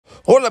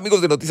Hola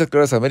amigos de Noticias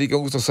Claras América,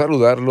 un gusto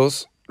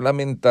saludarlos.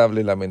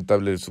 Lamentable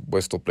el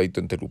supuesto pleito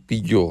entre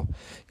Lupillo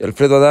y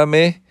Alfredo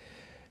Adame.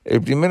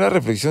 La primera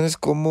reflexión es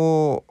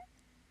cómo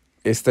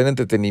está el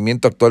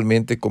entretenimiento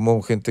actualmente,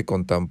 cómo gente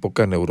con tan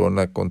poca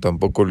neurona, con tan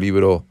poco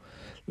libro,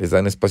 les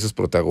dan espacios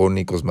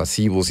protagónicos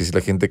masivos y es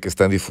la gente que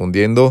están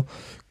difundiendo.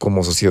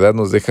 Como sociedad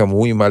nos deja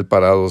muy mal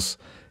parados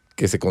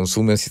que se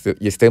consumen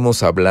y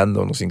estemos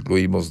hablando, nos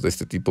incluimos de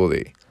este tipo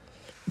de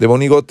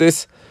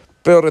monigotes.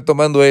 Pero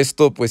retomando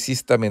esto, pues sí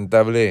es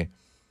lamentable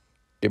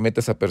que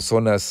metas a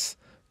personas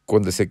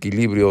con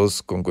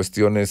desequilibrios, con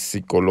cuestiones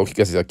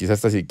psicológicas y quizás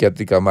hasta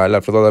psiquiátrica mal.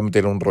 Alfredo Adame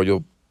tiene un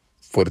rollo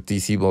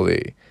fuertísimo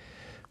de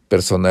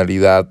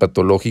personalidad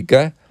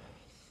patológica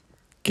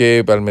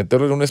que al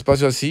meterlo en un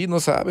espacio así, no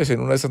sabes,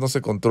 en una de esas no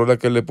se controla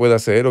qué le puede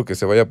hacer o que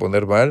se vaya a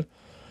poner mal.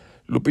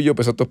 Lupillo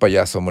pues otro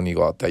payaso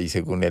monigota y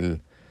según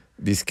él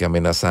dice que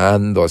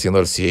amenazando,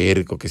 haciendo el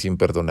circo, que es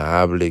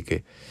imperdonable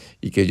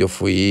y que yo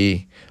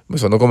fui. Me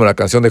sonó como la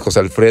canción de José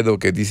Alfredo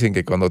que dicen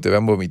que cuando te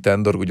vean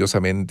vomitando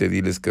orgullosamente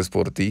diles que es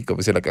por ti, como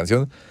dice la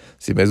canción,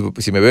 si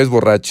me ves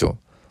borracho,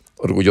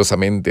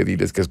 orgullosamente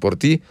diles que es por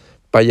ti,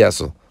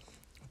 payaso,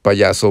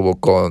 payaso,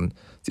 bocón.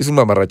 Si es un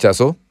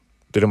mamarrachazo,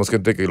 tenemos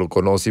gente que lo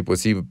conoce y pues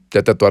sí,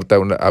 ya tatuarte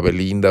a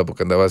Belinda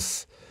porque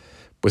andabas,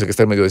 pues hay que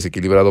estar medio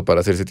desequilibrado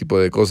para hacer ese tipo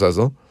de cosas,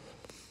 ¿no?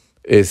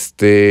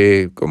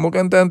 Como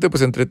cantante,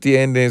 pues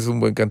entretiene, es un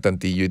buen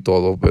cantantillo y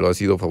todo, pero ha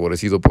sido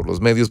favorecido por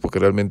los medios porque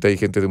realmente hay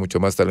gente de mucho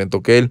más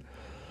talento que él.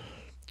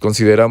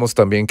 Consideramos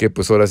también que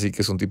pues ahora sí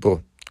que es un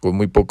tipo con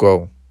muy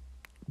poco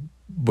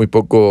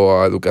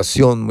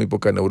educación, muy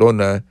poca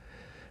neurona,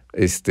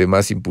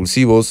 más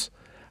impulsivos.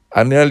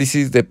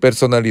 Análisis de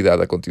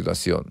personalidad a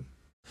continuación.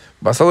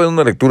 Basado en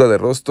una lectura de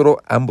rostro,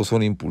 ambos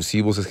son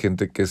impulsivos, es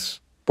gente que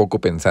es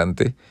poco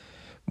pensante,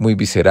 muy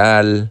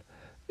visceral,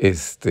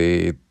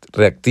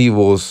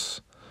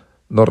 reactivos,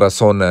 no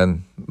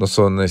razonan, no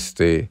son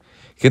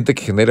gente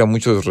que genera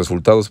muchos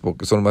resultados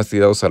porque son más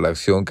tirados a la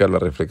acción que a la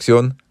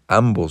reflexión,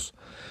 ambos,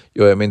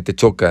 y obviamente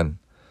chocan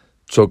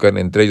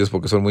entre ellos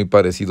porque son muy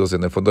parecidos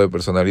en el fondo de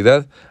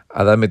personalidad.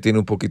 Adame tiene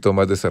un poquito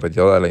más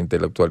desarrollada la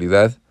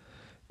intelectualidad,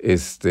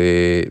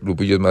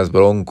 Lupillo es más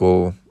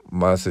bronco,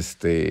 más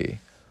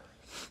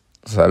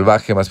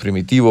salvaje, más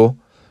primitivo.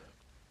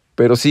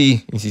 Pero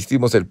sí,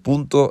 insistimos, el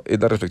punto es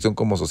la reflexión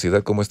como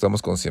sociedad, cómo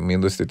estamos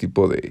consumiendo este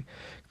tipo de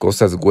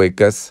cosas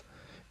huecas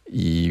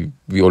y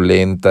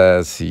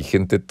violentas y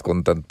gente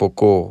con tan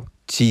poco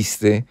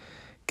chiste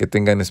que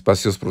tengan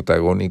espacios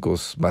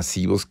protagónicos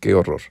masivos. ¡Qué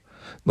horror!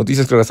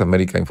 Noticias Claras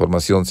América,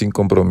 información sin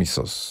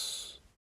compromisos.